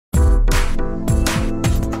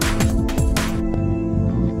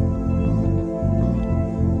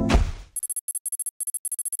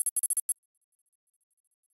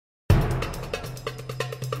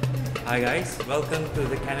Hi guys, welcome to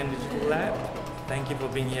the Canon Digital Lab. Thank you for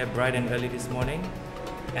being here bright and early this morning.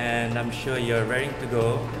 And I'm sure you're raring to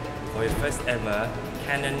go for your first ever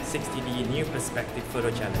Canon 60D New Perspective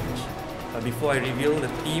Photo Challenge. But before I reveal the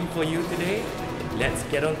theme for you today, let's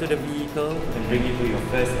get onto the vehicle and bring you to your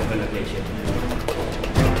first ever location.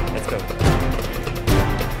 Let's go.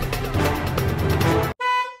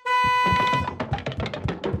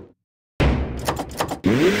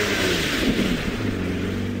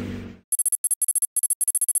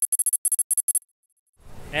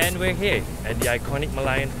 And we're here at the iconic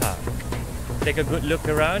Malayan Park. Take a good look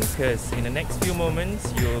around because in the next few moments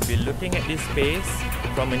you'll be looking at this space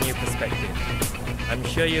from a new perspective. I'm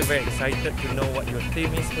sure you're very excited to know what your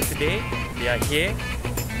theme is for today. They are here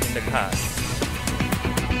in the cars.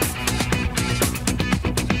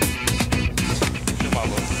 It's a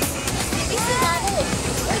marble. It's a marble!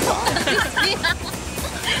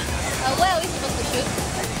 Where are we supposed to shoot?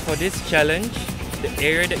 For this challenge, the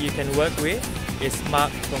area that you can work with is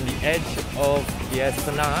marked from the edge of the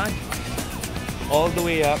Esplanade all the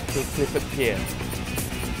way up to Clifford Pier.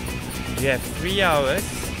 You have 3 hours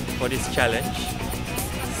for this challenge,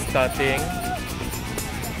 starting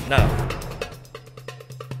now.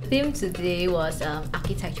 The theme today was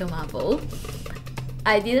architectural marble.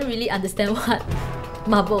 I didn't really understand what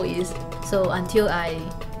marble is, so until I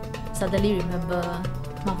suddenly remember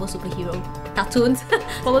Marvel superhero cartoons,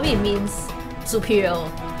 probably it means superhero.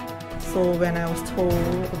 So when I was told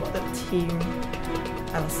about the theme,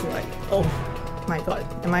 I was like, oh my god,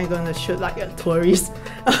 am I going to shoot like a tourist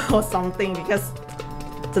or something? Because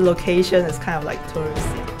the location is kind of like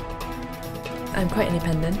touristy. I'm quite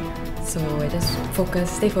independent, so I just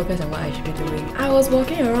stay focused on what I should be doing. I was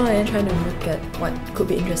walking around and trying to look at what could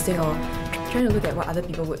be interesting or trying to look at what other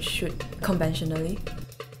people would shoot conventionally.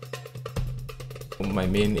 My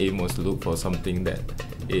main aim was to look for something that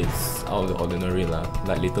is out of the ordinary,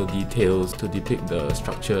 like little details to depict the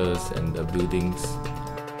structures and the buildings.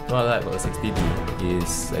 What I like about 60D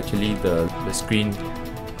is actually the screen,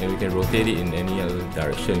 and we can rotate it in any other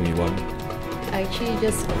direction we want. I actually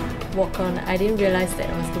just walked on. I didn't realize that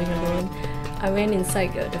I was going alone. I went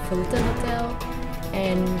inside the Fullerton Hotel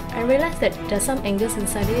and I realized that there's some angles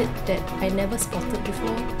inside it that I never spotted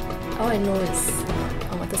before. All I know is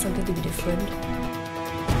I wanted something to be different.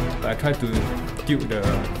 I tried to tilt the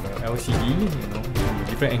LCD,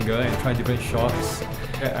 different angle and try different shots.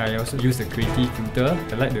 I also use the creative filter.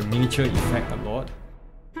 I like the miniature effect a lot.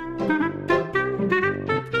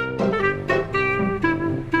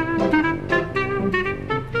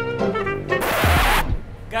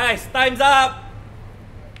 Guys, time's up!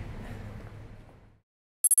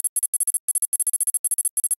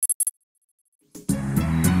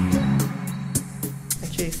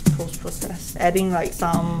 Actually, it's post-process, adding like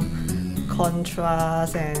some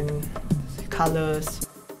contrast and colors.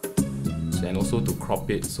 And also to crop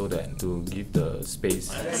it so that to give the space.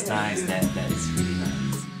 That's nice, that is really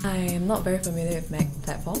nice. I am not very familiar with Mac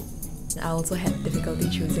platform. I also had difficulty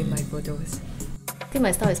choosing my photos. I think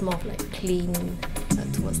my style is more of like clean,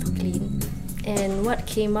 towards the clean. And what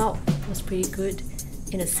came out was pretty good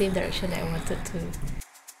in the same direction that I wanted to.